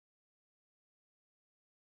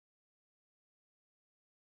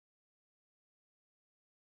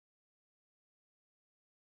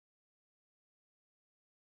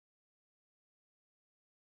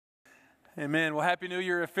Amen. Well, Happy New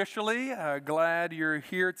Year officially. Glad you're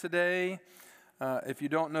here today. If you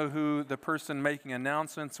don't know who the person making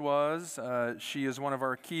announcements was, she is one of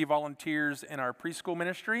our key volunteers in our preschool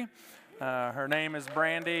ministry. Her name is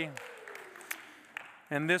Brandy.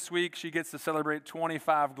 And this week she gets to celebrate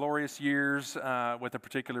 25 glorious years with a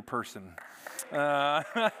particular person.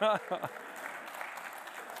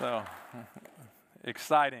 So,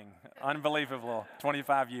 exciting, unbelievable,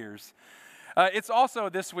 25 years. It's also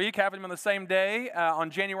this week, happening on the same day,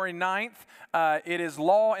 on January 9th, it is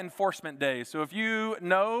Law Enforcement Day. So if you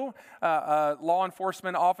know a law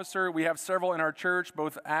enforcement officer, we have several in our church,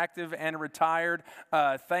 both active and retired.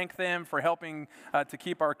 Thank them for helping to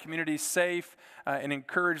keep our community safe and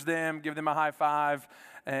encourage them, give them a high five.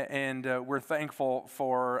 And we're thankful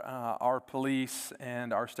for our police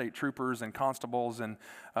and our state troopers and constables and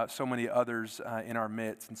so many others in our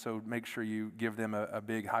midst. And so make sure you give them a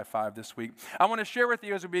big high five this week. I want to share with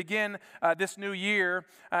you as we begin this new year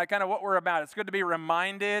kind of what we're about. It's good to be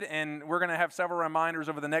reminded, and we're going to have several reminders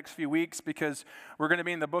over the next few weeks because we're going to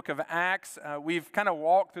be in the book of Acts. We've kind of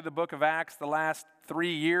walked through the book of Acts the last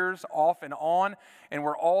 3 years off and on, and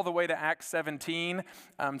we're all the way to Acts 17.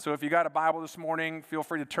 So if you got a Bible this morning, feel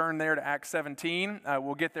free to turn there to Acts 17.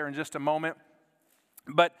 We'll get there in just a moment.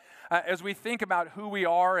 But as we think about who we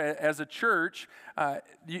are as a church,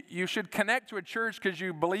 you should connect to a church because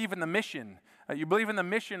you believe in the mission. You believe in the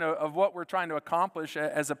mission of what we're trying to accomplish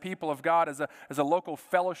as a people of God, as a local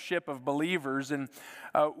fellowship of believers. And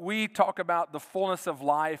we talk about the fullness of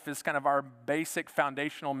life as kind of our basic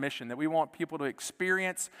foundational mission, that we want people to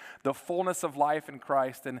experience the fullness of life in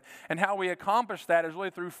Christ. And how we accomplish that is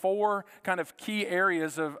really through four kind of key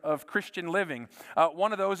areas of Christian living.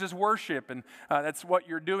 One of those is worship, and that's what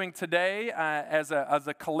you're doing today as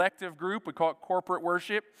a collective group. We call it corporate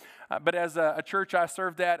worship. But as a church I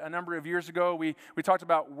served at a number of years ago, we talked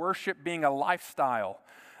about worship being a lifestyle,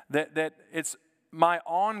 that it's my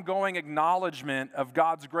ongoing acknowledgement of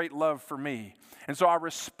God's great love for me. And so I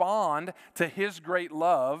respond to His great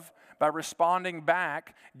love by responding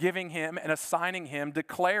back, giving Him and assigning Him,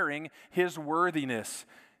 declaring His worthiness.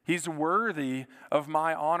 He's worthy of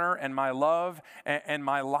my honor and my love and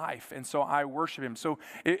my life. And so I worship Him. So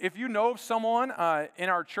if you know of someone in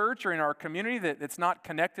our church or in our community that's not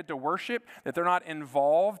connected to worship, that they're not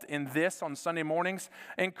involved in this on Sunday mornings,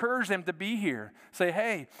 encourage them to be here. Say,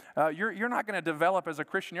 hey, you're not going to develop as a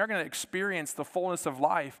Christian. You're going to experience the fullness of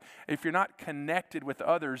life if you're not connected with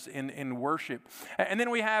others in worship. And then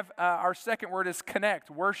we have our second word is connect.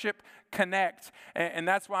 Worship, connect. And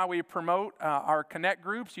that's why we promote our connect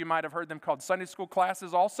groups. You might have heard them called Sunday school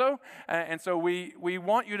classes also. And so we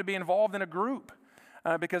want you to be involved in a group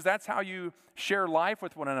because that's how you share life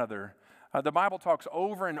with one another. The Bible talks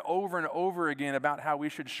over and over and over again about how we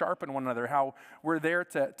should sharpen one another, how we're there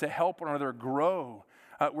to help one another grow.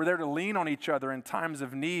 We're there to lean on each other in times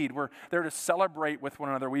of need. We're there to celebrate with one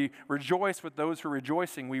another. We rejoice with those who are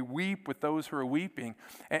rejoicing. We weep with those who are weeping.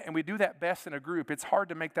 And we do that best in a group. It's hard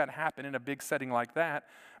to make that happen in a big setting like that.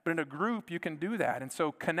 But in a group, you can do that. And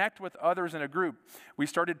so connect with others in a group. We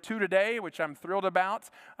started 2 today, which I'm thrilled about.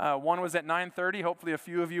 One was at 9:30. Hopefully a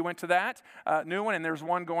few of you went to that new one. And there's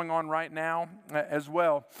one going on right now as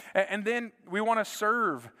well. And then we want to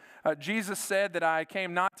serve. Jesus said that I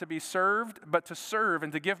came not to be served, but to serve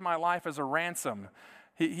and to give my life as a ransom.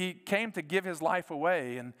 He came to give His life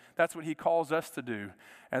away, and that's what He calls us to do.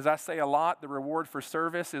 As I say a lot, the reward for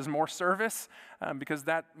service is more service because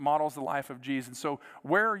that models the life of Jesus. So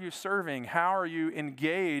where are you serving? How are you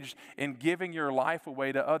engaged in giving your life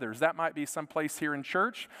away to others? That might be someplace here in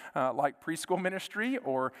church, like preschool ministry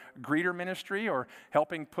or greeter ministry, or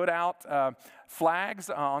helping put out flags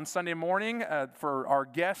on Sunday morning for our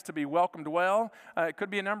guests to be welcomed well. It could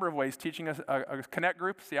be a number of ways. Teaching a connect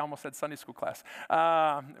group. See, I almost said Sunday school class.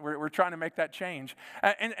 We're trying to make that change.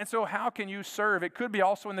 And so how can you serve? It could be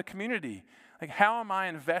also in the community. Like, how am I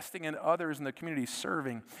investing in others in the community,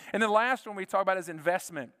 serving? And the last one we talk about is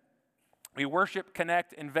investment. We worship,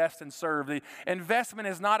 connect, invest, and serve. The investment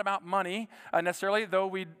is not about money necessarily, though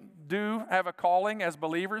we do have a calling as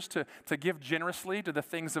believers to give generously to the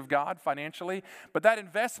things of God financially. But that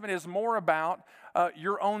investment is more about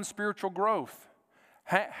your own spiritual growth.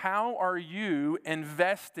 How are you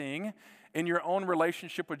investing in your own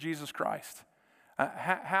relationship with Jesus Christ?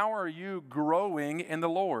 How are you growing in the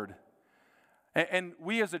Lord? And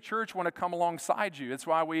we as a church want to come alongside you. That's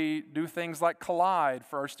why we do things like Collide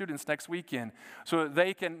for our students next weekend, so that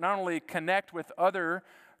they can not only connect with other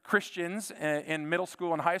Christians in middle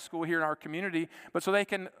school and high school here in our community, but so they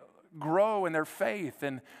can grow in their faith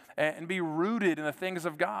and be rooted in the things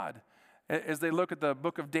of God. as they look at the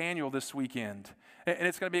book of Daniel this weekend. And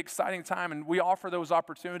it's going to be an exciting time, and we offer those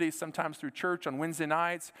opportunities sometimes through church on Wednesday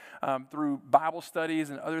nights, through Bible studies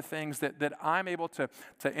and other things that I'm able to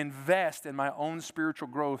invest in my own spiritual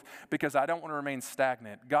growth because I don't want to remain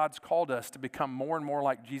stagnant. God's called us to become more and more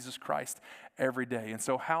like Jesus Christ every day. And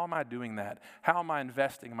so how am I doing that? How am I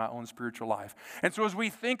investing in my own spiritual life? And so as we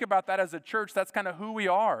think about that as a church, that's kind of who we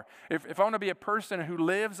are. If I want to be a person who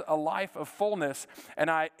lives a life of fullness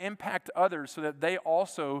and I impact others so that they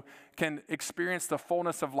also can experience the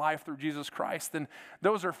fullness of life through Jesus Christ, then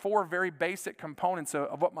those are four very basic components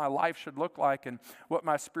of what my life should look like and what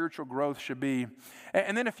my spiritual growth should be.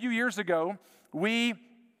 And then a few years ago, we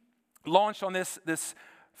launched on this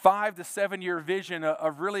 5 to 7 year vision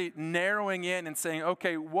of really narrowing in and saying,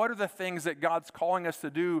 okay, what are the things that God's calling us to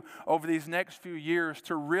do over these next few years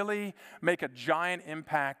to really make a giant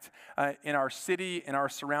impact in our city and our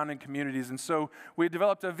surrounding communities? And so we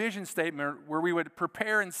developed a vision statement where we would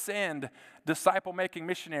prepare and send disciple-making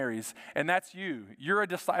missionaries, and that's you. You're a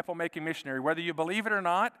disciple-making missionary. Whether you believe it or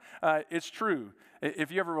not, it's true.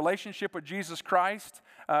 If you have a relationship with Jesus Christ,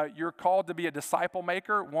 you're called to be a disciple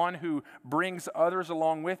maker, one who brings others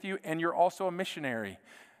along with you, and you're also a missionary.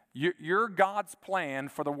 You're God's plan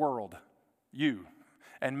for the world, you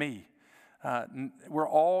and me.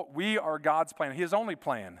 We are God's plan, His only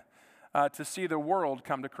plan. To see the world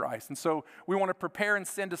come to Christ. And so we want to prepare and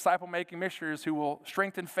send disciple-making missionaries who will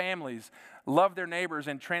strengthen families, love their neighbors,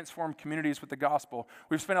 and transform communities with the gospel.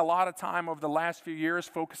 We've spent a lot of time over the last few years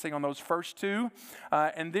focusing on those first two.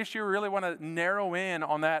 And this year we really want to narrow in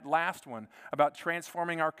on that last one about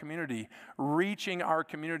transforming our community, reaching our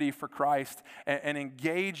community for Christ, and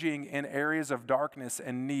engaging in areas of darkness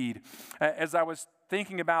and need. As I was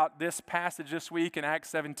thinking about this passage this week in Acts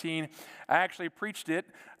 17, I actually preached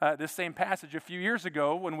this same passage a few years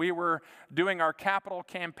ago when we were doing our capital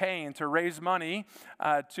campaign to raise money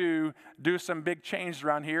to do some big change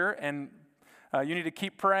around here. And you need to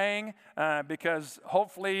keep praying because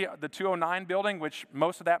hopefully the 209 building, which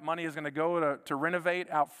most of that money is going to go to renovate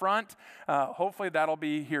out front, hopefully that'll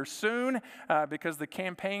be here soon because the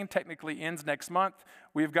campaign technically ends next month.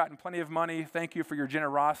 We've gotten plenty of money. Thank you for your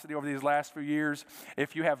generosity over these last few years.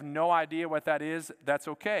 If you have no idea what that is, that's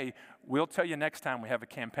okay. We'll tell you next time we have a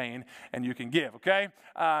campaign and you can give, okay?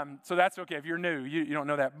 So that's okay. If you're new, you don't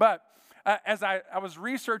know that. But as I was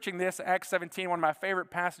researching this, Acts 17, one of my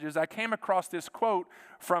favorite passages, I came across this quote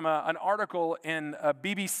from an article in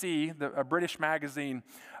BBC, a British magazine,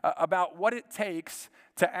 about what it takes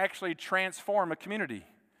to actually transform a community.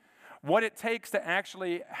 What it takes to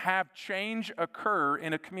actually have change occur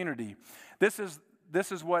in a community. This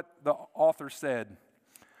is what the author said.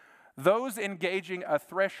 Those engaging a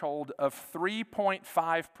threshold of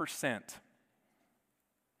 3.5%.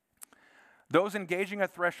 Those engaging a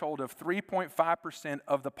threshold of 3.5%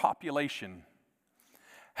 of the population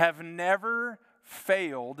have never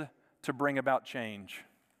failed to bring about change.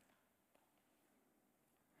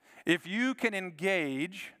 If you can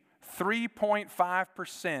engage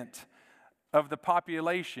 3.5% of the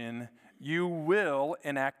population, you will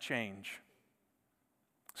enact change.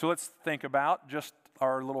 So let's think about just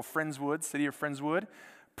our little Friendswood, city of Friendswood,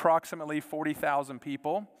 approximately 40,000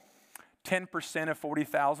 people. 10% of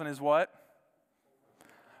 40,000 is what?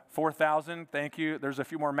 4,000, thank you. There's a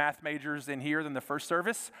few more math majors in here than the first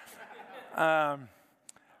service. 5%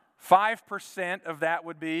 of that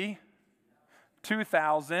would be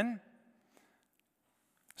 2,000.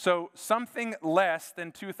 So something less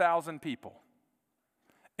than 2,000 people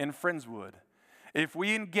in Friendswood. If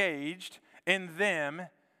we engaged in them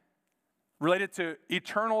related to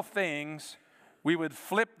eternal things, we would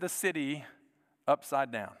flip the city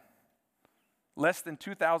upside down. Less than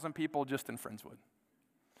 2,000 people just in Friendswood.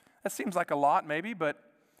 That seems like a lot maybe, but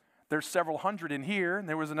there's several hundred in here, and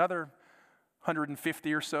there was another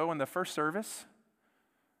 150 or so in the first service.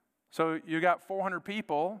 So you got 400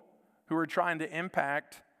 people who are trying to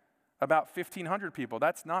impact about 1,500 people.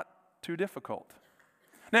 That's not too difficult.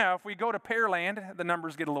 Now, if we go to Pearland, the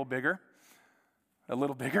numbers get a little bigger. A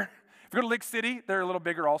little bigger. If you go to Lake City, they're a little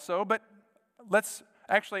bigger also, but let's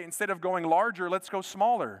actually, instead of going larger, let's go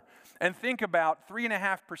smaller. And think about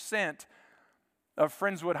 3.5% of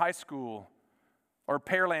Friendswood High School, or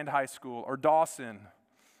Pearland High School, or Dawson,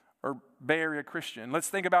 or Bay Area Christian. Let's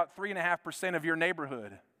think about 3.5% of your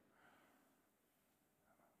neighborhood.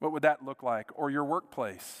 What would that look like? Or your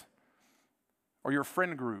workplace, or your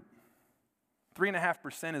friend group.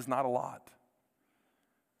 3.5% is not a lot.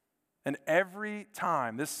 And every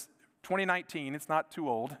time, this 2019, it's not too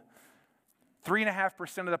old,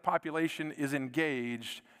 3.5% of the population is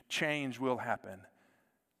engaged, change will happen.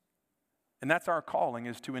 And that's our calling,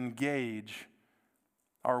 is to engage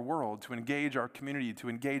our world, to engage our community, to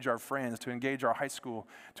engage our friends, to engage our high school,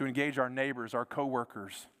 to engage our neighbors, our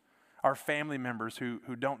coworkers, our family members who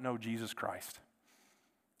don't know Jesus Christ.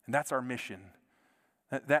 And that's our mission.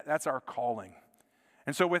 That's our calling.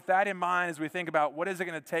 And so with that in mind, as we think about what is it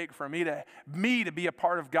going to take for me to be a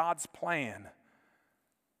part of God's plan,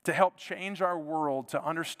 to help change our world, to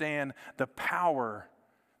understand the power,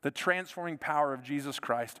 the transforming power of Jesus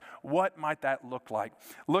Christ, what might that look like?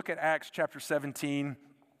 Look at Acts chapter 17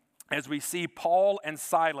 as we see Paul and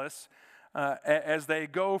Silas as they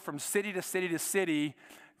go from city to city to city,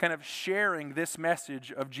 kind of sharing this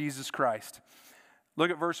message of Jesus Christ. Look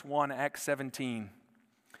at verse 1, Acts 17.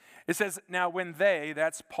 It says, now when they,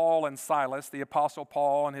 that's Paul and Silas, the apostle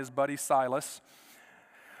Paul and his buddy Silas,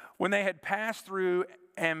 when they had passed through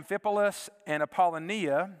Amphipolis and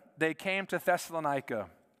Apollonia, they came to Thessalonica,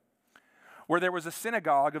 where there was a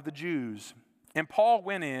synagogue of the Jews. And Paul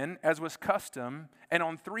went in, as was custom, and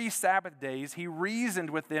on 3 Sabbath days he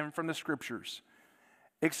reasoned with them from the Scriptures,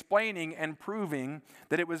 explaining and proving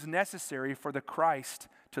that it was necessary for the Christ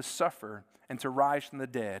to suffer and to rise from the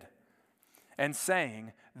dead, and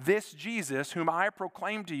saying, this Jesus whom I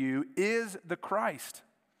proclaim to you is the Christ.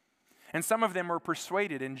 And some of them were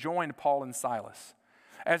persuaded and joined Paul and Silas,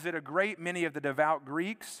 as did a great many of the devout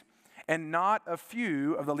Greeks, and not a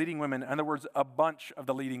few of the leading women. In other words, a bunch of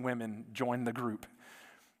the leading women joined the group.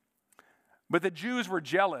 But the Jews were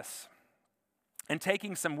jealous, and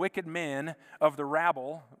taking some wicked men of the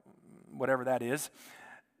rabble, whatever that is,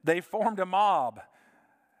 they formed a mob,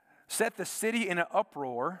 set the city in an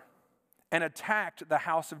uproar, and attacked the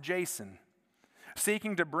house of Jason,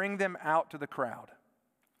 seeking to bring them out to the crowd.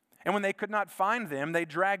 And when they could not find them, they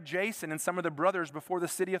dragged Jason and some of the brothers before the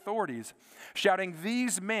city authorities, shouting,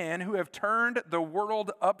 these men who have turned the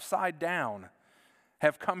world upside down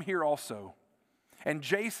have come here also. And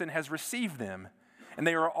Jason has received them, and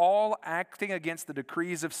they are all acting against the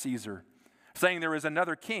decrees of Caesar, saying there is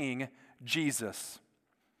another king, Jesus.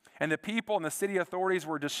 And the people and the city authorities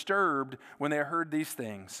were disturbed when they heard these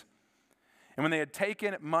things. And when they had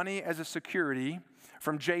taken money as a security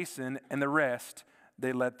from Jason and the rest,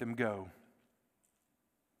 they let them go.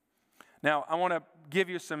 Now, I want to give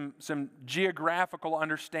you some geographical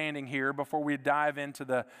understanding here before we dive into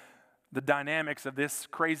the dynamics of this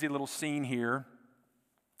crazy little scene here.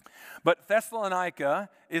 But Thessalonica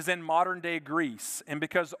is in modern-day Greece, and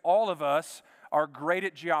because all of us are great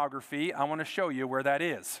at geography, I want to show you where that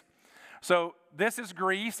is. So this is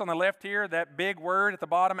Greece on the left here, that big word at the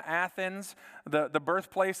bottom, Athens, the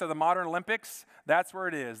birthplace of the modern Olympics. That's where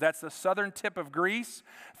it is. That's the southern tip of Greece.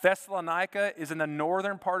 Thessalonica is in the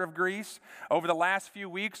northern part of Greece. Over the last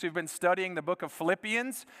few weeks, we've been studying the book of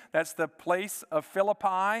Philippians. That's the place of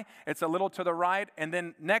Philippi. It's a little to the right. And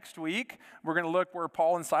then next week, we're going to look where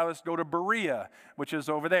Paul and Silas go to Berea, which is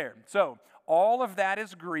over there. So all of that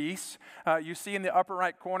is Greece. You see in the upper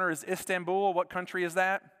right corner is Istanbul. What country is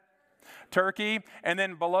that? Turkey. And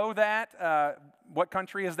then below that, what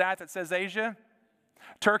country is that says Asia?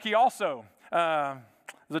 Turkey also.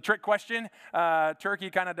 It's a trick question. Turkey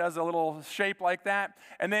kind of does a little shape like that.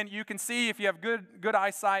 And then you can see, if you have good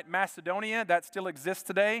eyesight, Macedonia, that still exists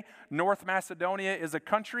today. North Macedonia is a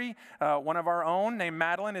country. One of our own, named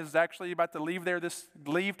Madeline, is actually about to leave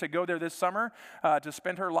to go there this summer to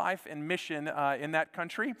spend her life in mission in that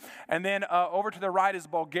country. And then over to the right is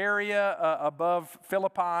Bulgaria, above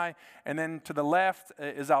Philippi. And then to the left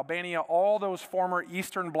is Albania. All those former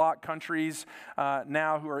Eastern Bloc countries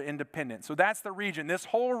now who are independent. So that's the region. This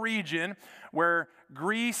whole region where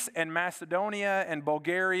Greece and Macedonia and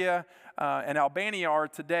Bulgaria and Albania are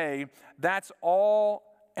today, that's all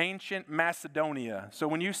ancient Macedonia. So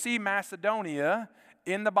when you see Macedonia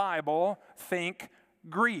in the Bible, think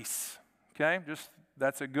Greece. Okay,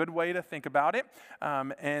 that's a good way to think about it.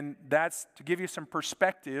 And that's to give you some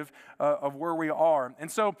perspective of where we are.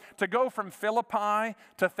 And so to go from Philippi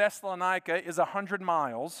to Thessalonica is 100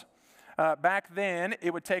 miles. Back then,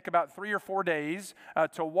 it would take about 3 or 4 days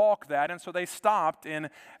to walk that, and so they stopped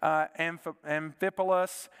in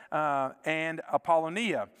Amphipolis and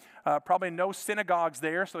Apollonia. Probably no synagogues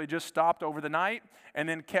there, so they just stopped over the night and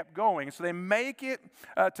then kept going. So they make it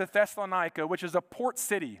to Thessalonica, which is a port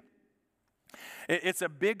city. It's a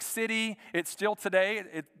big city. It's still today.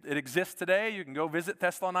 It exists today. You can go visit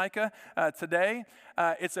Thessalonica today.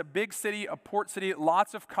 It's a big city, a port city,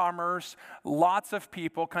 lots of commerce, lots of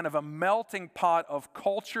people, kind of a melting pot of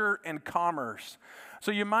culture and commerce.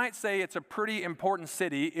 So you might say it's a pretty important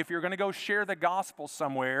city. If you're going to go share the gospel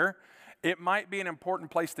somewhere, it might be an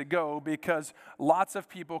important place to go because lots of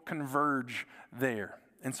people converge there.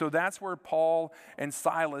 And so that's where Paul and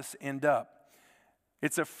Silas end up.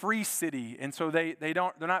 It's a free city, and so they're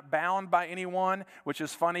not bound by anyone, which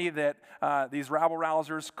is funny that these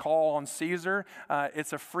rabble-rousers call on Caesar.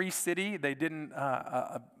 It's a free city. They didn't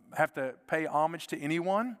have to pay homage to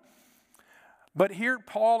anyone. But here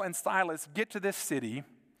Paul and Silas get to this city,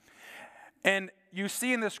 and you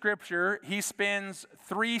see in the scripture, he spends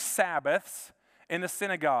 3 Sabbaths in the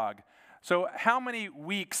synagogue. So how many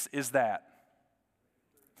weeks is that?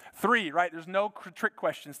 3, right? There's no trick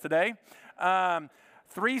questions today.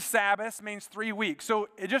 3 Sabbaths means 3 weeks. So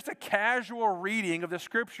just a casual reading of the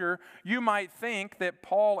scripture, you might think that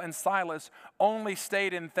Paul and Silas only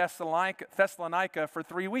stayed in Thessalonica for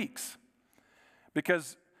 3 weeks.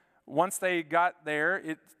 Because once they got there,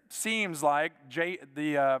 it seems like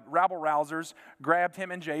the rabble-rousers grabbed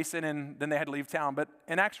him and Jason, and then they had to leave town. But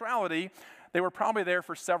in actuality, they were probably there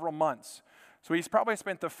for several months. So he's probably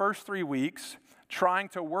spent the first 3 weeks trying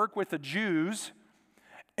to work with the Jews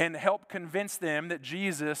and help convince them that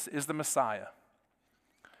Jesus is the Messiah.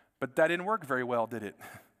 But that didn't work very well, did it?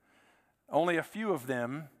 Only a few of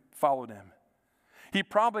them followed him. He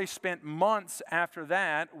probably spent months after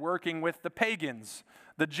that working with the pagans,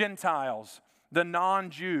 the Gentiles, the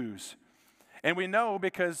non-Jews. And we know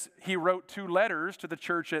because he wrote 2 letters to the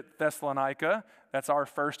church at Thessalonica, that's our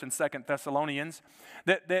 1st and 2nd Thessalonians,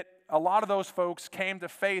 that a lot of those folks came to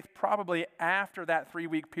faith probably after that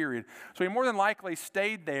 3-week period. So he more than likely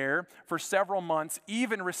stayed there for several months,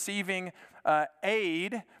 even receiving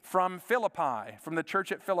aid from Philippi, from the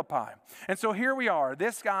church at Philippi. And so here we are.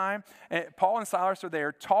 This guy, Paul and Silas are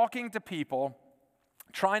there talking to people,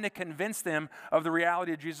 trying to convince them of the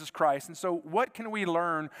reality of Jesus Christ. And so what can we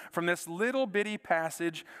learn from this little bitty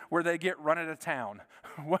passage where they get run out of town?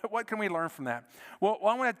 What can we learn from that? Well,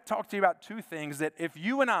 I want to talk to you about 2 things that if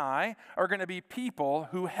you and I are going to be people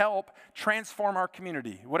who help transform our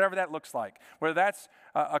community, whatever that looks like, whether that's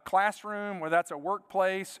a classroom, whether that's a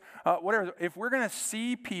workplace, whatever, if we're going to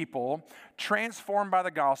see people transformed by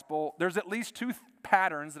the gospel, there's at least 2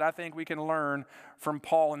 patterns that I think we can learn from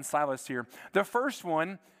Paul and Silas here. The first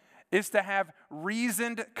one is to have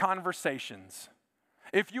reasoned conversations.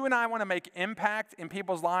 If you and I want to make impact in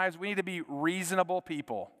people's lives, we need to be reasonable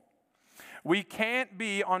people. We can't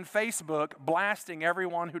be on Facebook blasting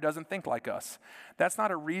everyone who doesn't think like us. That's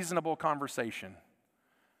not a reasonable conversation.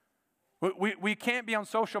 We can't be on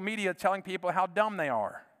social media telling people how dumb they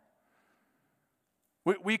are.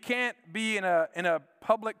 We can't be in a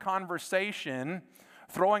public conversation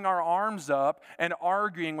throwing our arms up and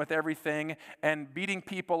arguing with everything and beating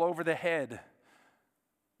people over the head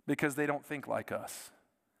because they don't think like us.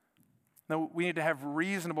 No, we need to have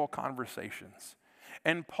reasonable conversations.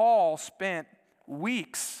 And Paul spent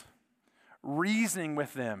weeks reasoning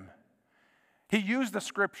with them. He used the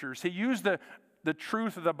scriptures. He used the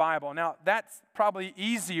truth of the Bible. Now, that's probably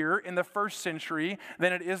easier in the 1st century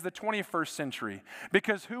than it is the 21st century.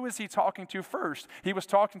 Because who is he talking to first? He was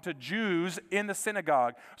talking to Jews in the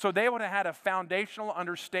synagogue. So they would have had a foundational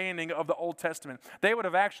understanding of the Old Testament. They would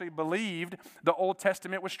have actually believed the Old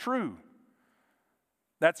Testament was true.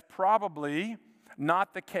 That's probably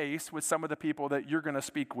not the case with some of the people that you're going to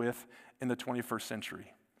speak with in the 21st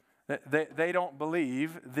century. They don't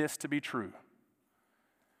believe this to be true.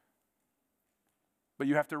 But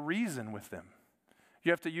you have to reason with them.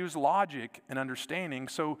 You have to use logic and understanding.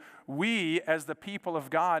 So we, as the people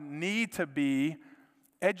of God, need to be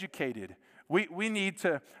educated. We need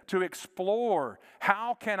to explore,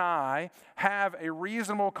 how can I have a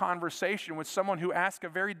reasonable conversation with someone who asks a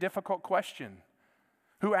very difficult question?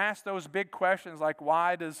 Who asks those big questions like,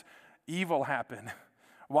 why does evil happen?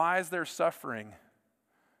 Why is there suffering?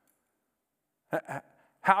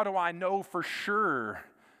 How do I know for sure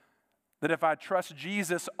that if I trust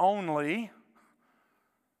Jesus only,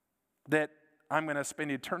 that I'm going to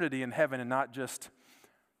spend eternity in heaven and not just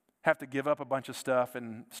have to give up a bunch of stuff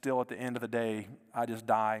and still at the end of the day, I just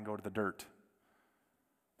die and go to the dirt?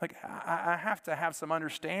 Like, I have to have some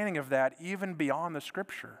understanding of that even beyond the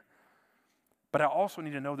scripture. But I also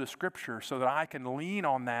need to know the scripture so that I can lean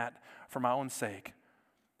on that for my own sake.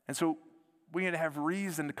 And so we need to have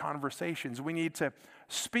reasoned conversations. We need to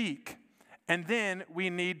speak, and then we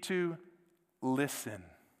need to listen.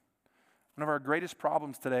 One of our greatest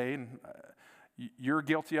problems today, and you're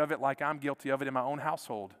guilty of it like I'm guilty of it in my own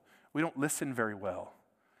household, we don't listen very well.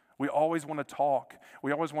 We always want to talk.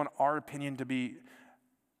 We always want our opinion to be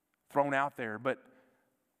thrown out there. But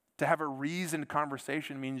to have a reasoned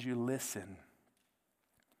conversation means you listen.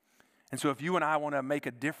 And so if you and I want to make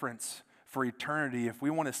a difference for eternity, if we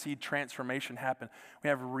want to see transformation happen, we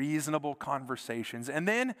have reasonable conversations. And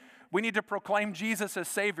then we need to proclaim Jesus as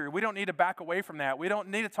Savior. We don't need to back away from that. We don't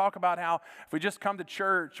need to talk about how if we just come to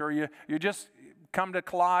church or you just come to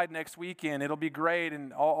Collide next weekend, it'll be great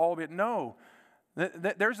and all of it. No.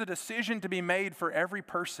 There's a decision to be made for every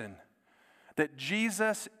person that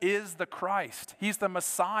Jesus is the Christ. He's the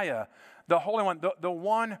Messiah, the Holy One, the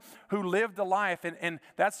one who lived the life. And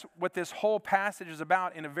that's what this whole passage is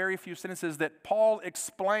about in a very few sentences, that Paul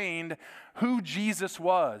explained who Jesus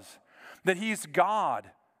was, that he's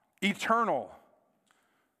God, eternal,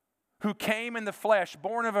 who came in the flesh,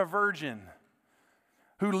 born of a virgin,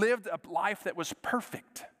 who lived a life that was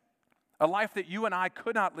perfect, a life that you and I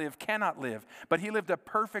could not live, cannot live, but he lived a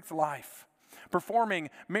perfect life, performing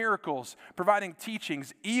miracles, providing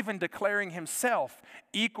teachings, even declaring himself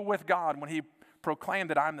equal with God when he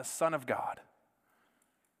proclaimed that I'm the Son of God.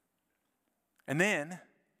 And then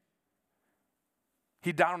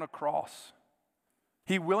he died on a cross.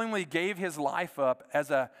 He willingly gave his life up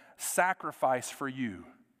as a sacrifice for you,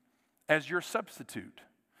 as your substitute,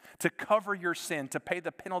 to cover your sin, to pay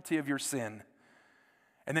the penalty of your sin.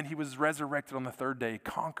 And then he was resurrected on the third day,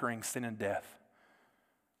 conquering sin and death.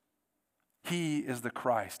 He is the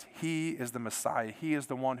Christ. He is the Messiah. He is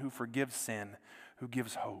the one who forgives sin, who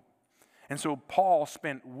gives hope. And so Paul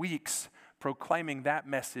spent weeks proclaiming that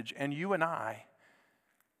message, and you and I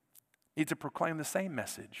need to proclaim the same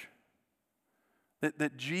message,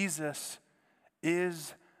 that Jesus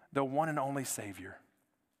is the one and only Savior.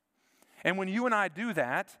 And when you and I do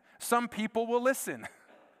that, some people will listen.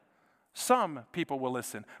 Some people will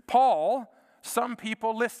listen. Paul, some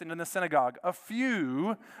people listened in the synagogue, a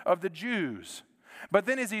few of the Jews. But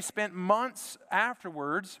then as he spent months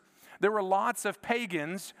afterwards, there were lots of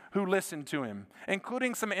pagans who listened to him,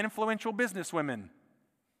 including some influential businesswomen.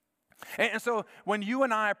 And so when you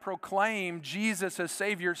and I proclaim Jesus as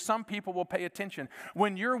Savior, some people will pay attention.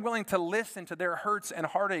 When you're willing to listen to their hurts and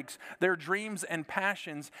heartaches, their dreams and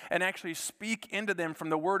passions, and actually speak into them from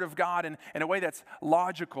the Word of God in a way that's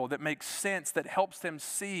logical, that makes sense, that helps them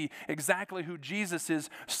see exactly who Jesus is,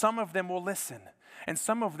 some of them will listen. And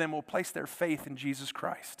some of them will place their faith in Jesus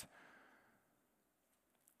Christ.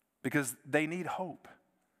 Because they need hope.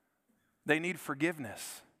 They need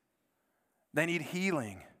forgiveness. They need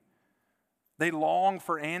healing. They long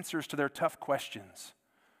for answers to their tough questions.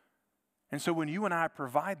 And so when you and I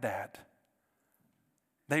provide that,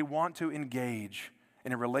 they want to engage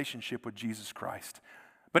in a relationship with Jesus Christ.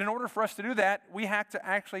 But in order for us to do that, we have to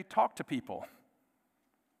actually talk to people.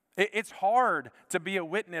 It's hard to be a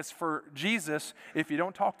witness for Jesus if you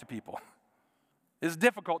don't talk to people. It's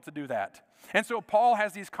difficult to do that. And so Paul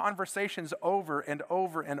has these conversations over and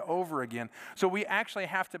over and over again. So we actually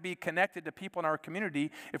have to be connected to people in our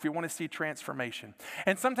community if we want to see transformation.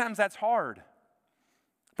 And sometimes that's hard,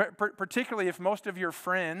 particularly if most of your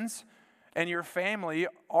friends and your family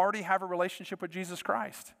already have a relationship with Jesus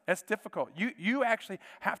Christ. That's difficult. You actually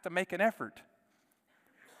have to make an effort.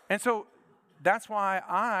 And so that's why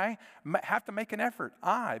I have to make an effort.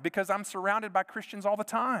 Because I'm surrounded by Christians all the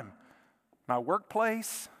time. My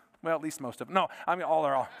workplace, well, at least most of them. No, I mean,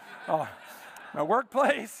 all my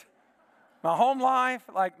workplace, my home life,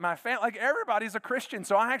 like my family, like everybody's a Christian.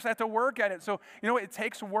 So I actually have to work at it. So, it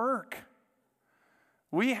takes work.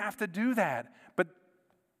 We have to do that. But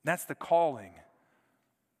that's the calling.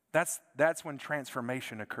 That's when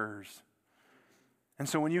transformation occurs. And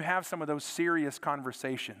so when you have some of those serious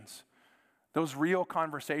conversations, those real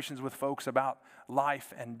conversations with folks about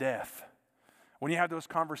life and death, when you have those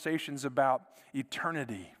conversations about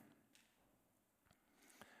eternity,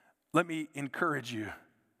 let me encourage you.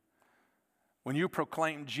 When you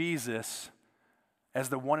proclaim Jesus as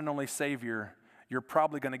the one and only Savior, you're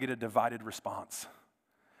probably going to get a divided response.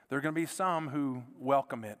 There are going to be some who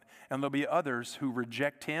welcome it, and there'll be others who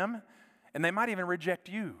reject him, and they might even reject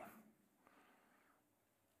you.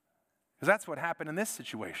 Because that's what happened in this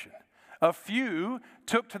situation. A few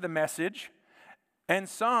took to the message, and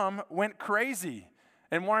some went crazy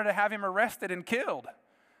and wanted to have him arrested and killed.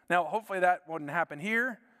 Now, hopefully that wouldn't happen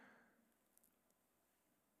here,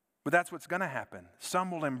 but that's what's going to happen.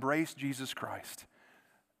 Some will embrace Jesus Christ,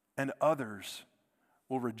 and others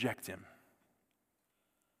will reject him.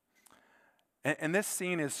 And this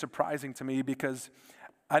scene is surprising to me because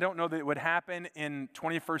I don't know that it would happen in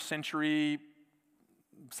 21st century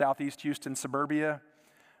Southeast Houston suburbia,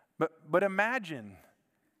 but imagine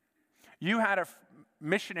you had a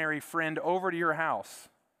missionary friend over to your house,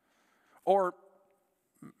 or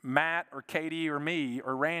Matt or Katie or me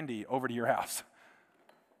or Randy over to your house.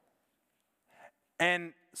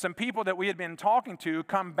 And some people that we had been talking to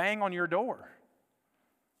come bang on your door.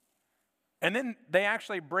 And then they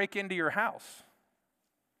actually break into your house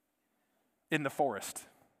in the forest.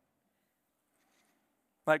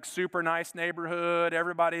 Like super nice neighborhood,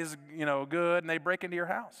 everybody's, good, and they break into your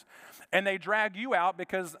house. And they drag you out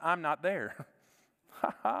because I'm not there.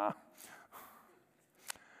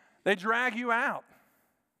 They drag you out.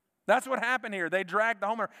 That's what happened here. They dragged the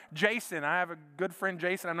homeowner. Jason, I have a good friend,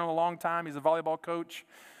 Jason, I've known a long time. He's a volleyball coach.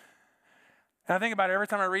 And I think about it every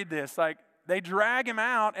time I read this. Like, they drag him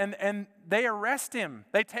out and they arrest him.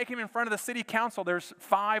 They take him in front of the city council. There's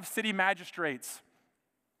 5 city magistrates.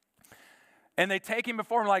 And they take him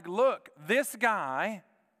before him like, look, this guy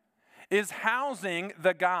is housing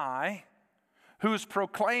the guy who's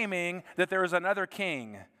proclaiming that there is another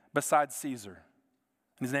king besides Caesar.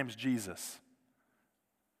 And his name is Jesus.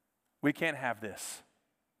 We can't have this.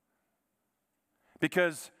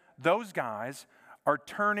 Because those guys are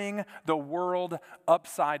turning the world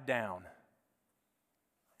upside down.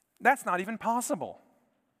 That's not even possible.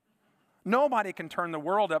 Nobody can turn the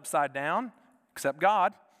world upside down except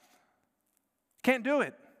God. Can't do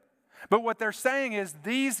it. But what they're saying is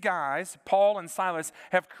these guys, Paul and Silas,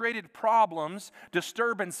 have created problems,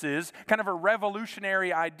 disturbances, kind of a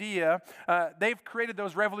revolutionary idea. They've created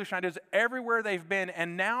those revolutionary ideas everywhere they've been,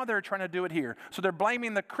 and now they're trying to do it here. So they're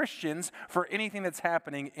blaming the Christians for anything that's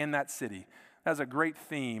happening in that city. That's a great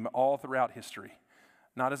theme all throughout history.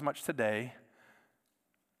 Not as much today.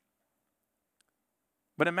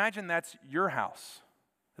 But imagine that's your house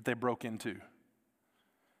that they broke into.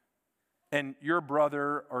 And your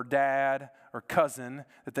brother or dad or cousin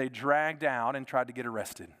that they dragged out and tried to get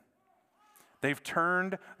arrested. They've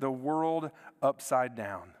turned the world upside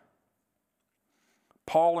down.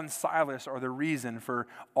 Paul and Silas are the reason for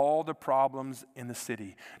all the problems in the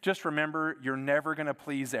city. Just remember, you're never going to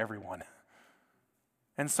please everyone.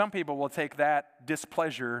 And some people will take that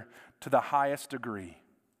displeasure to the highest degree.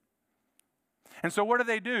 And so what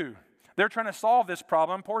do? They're trying to solve this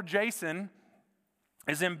problem. Poor Jason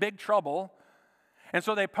is in big trouble, and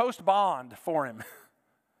so they post bond for him,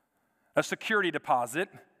 a security deposit,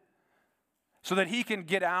 so that he can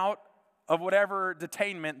get out of whatever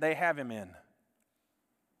detainment they have him in.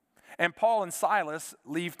 And Paul and Silas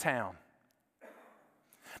leave town.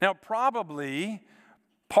 Now, probably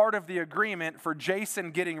part of the agreement for Jason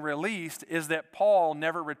getting released is that Paul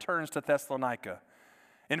never returns to Thessalonica.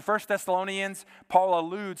 In 1 Thessalonians, Paul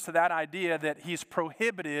alludes to that idea that he's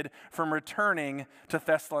prohibited from returning to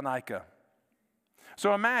Thessalonica.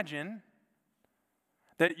 So imagine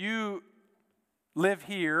that you live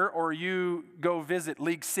here or you go visit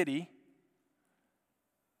League City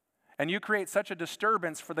and you create such a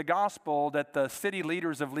disturbance for the gospel that the city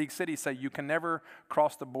leaders of League City say you can never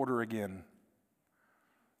cross the border again.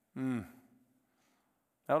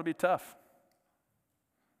 That'll be tough.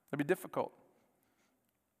 It'll be difficult.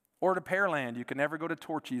 Or to Pearland, you can never go to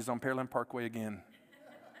Torchy's on Pearland Parkway again.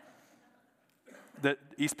 The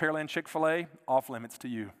East Pearland Chick-fil-A, off limits to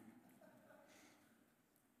you.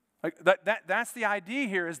 Like that's the idea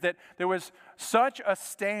here, is that there was such a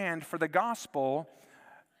stand for the gospel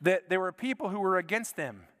that there were people who were against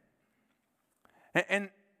them.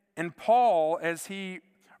 And Paul, as he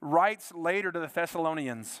writes later to the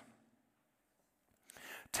Thessalonians,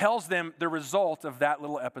 tells them the result of that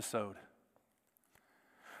little episode.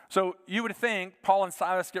 So you would think Paul and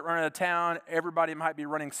Silas get run out of town, everybody might be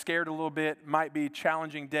running scared a little bit, might be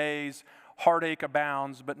challenging days, heartache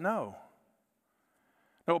abounds, but no.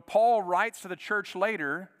 No, Paul writes to the church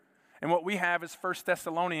later, and what we have is 1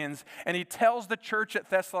 Thessalonians, and he tells the church at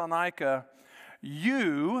Thessalonica,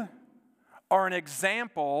 you are an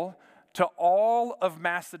example to all of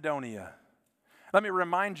Macedonia. Let me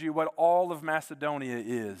remind you what all of Macedonia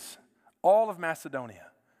is. All of Macedonia.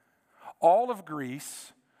 All of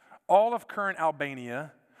Greece, all of current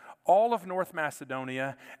Albania, all of North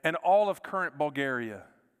Macedonia, and all of current Bulgaria.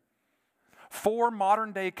 4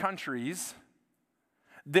 modern-day countries.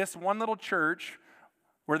 This one little church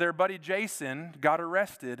where their buddy Jason got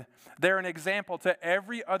arrested, they're an example to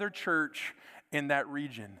every other church in that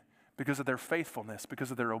region because of their faithfulness, because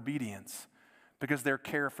of their obedience, because of their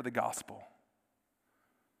care for the gospel.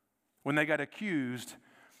 When they got accused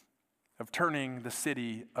of turning the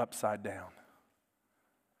city upside down.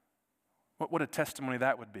 What a testimony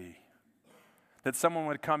that would be. That someone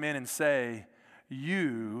would come in and say,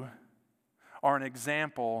 you are an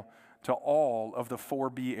example to all of the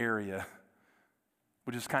 4B area,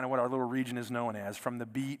 which is kind of what our little region is known as, from the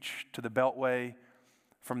beach to the Beltway,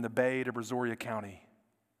 from the Bay to Brazoria County.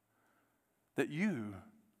 That you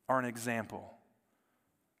are an example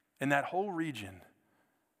in that whole region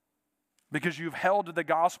because you've held to the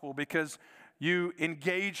gospel, because you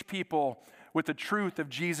engage people with the truth of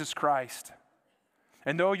Jesus Christ.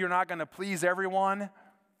 And though you're not going to please everyone,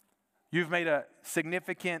 you've made a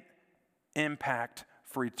significant impact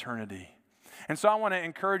for eternity. And so I want to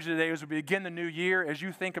encourage you today as we begin the new year, as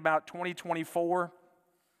you think about 2024,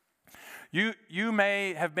 you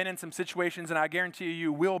may have been in some situations, and I guarantee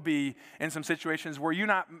you will be in some situations where you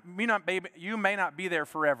may not be there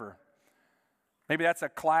forever. Maybe that's a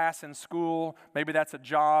class in school, maybe that's a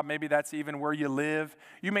job, maybe that's even where you live.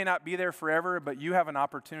 You may not be there forever, but you have an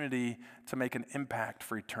opportunity to make an impact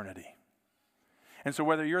for eternity. And so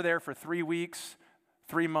whether you're there for 3 weeks,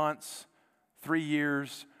 3 months, 3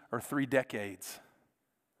 years, or 3 decades,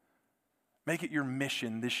 make it your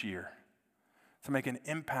mission this year to make an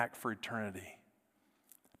impact for eternity,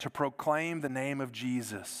 to proclaim the name of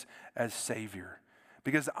Jesus as Savior.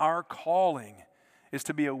 Because our calling is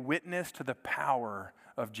to be a witness to the power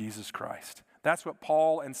of Jesus Christ. That's what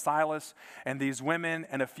Paul and Silas and these women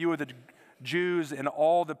and a few of the Jews and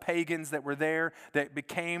all the pagans that were there that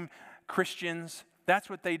became Christians, that's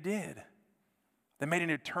what they did. They made an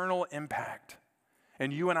eternal impact.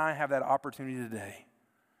 And you and I have that opportunity today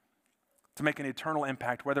to make an eternal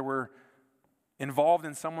impact, whether we're involved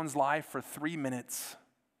in someone's life for 3 minutes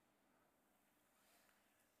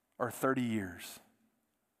or 30 years.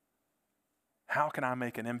 How can I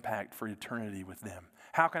make an impact for eternity with them?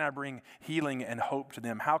 How can I bring healing and hope to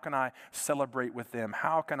them? How can I celebrate with them?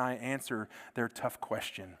 How can I answer their tough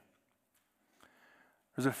question?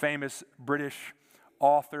 There's a famous British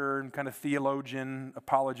author and kind of theologian,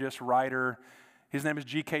 apologist, writer. His name is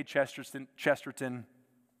G.K. Chesterton.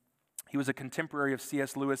 He was a contemporary of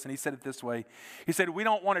C.S. Lewis, and he said it this way. He said, "We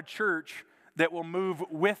don't want a church that will move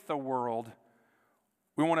with the world.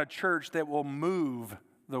 We want a church that will move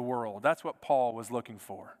the world." That's what Paul was looking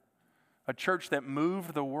for, a church that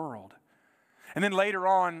moved the world. And then later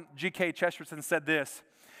on, G.K. Chesterton said this.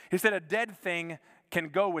 He said, "A dead thing can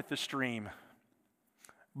go with the stream,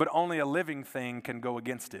 but only a living thing can go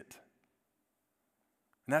against it."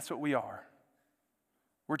 And that's what we are.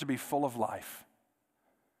 We're to be full of life,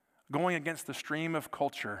 going against the stream of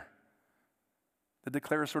culture that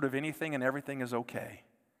declares sort of anything and everything is okay.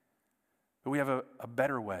 But we have a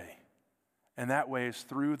better way, and that way is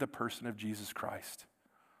through the person of Jesus Christ.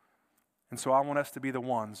 And so I want us to be the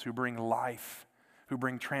ones who bring life, who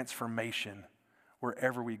bring transformation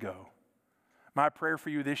wherever we go. My prayer for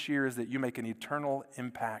you this year is that you make an eternal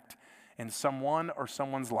impact in someone or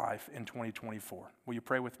someone's life in 2024. Will you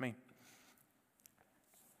pray with me?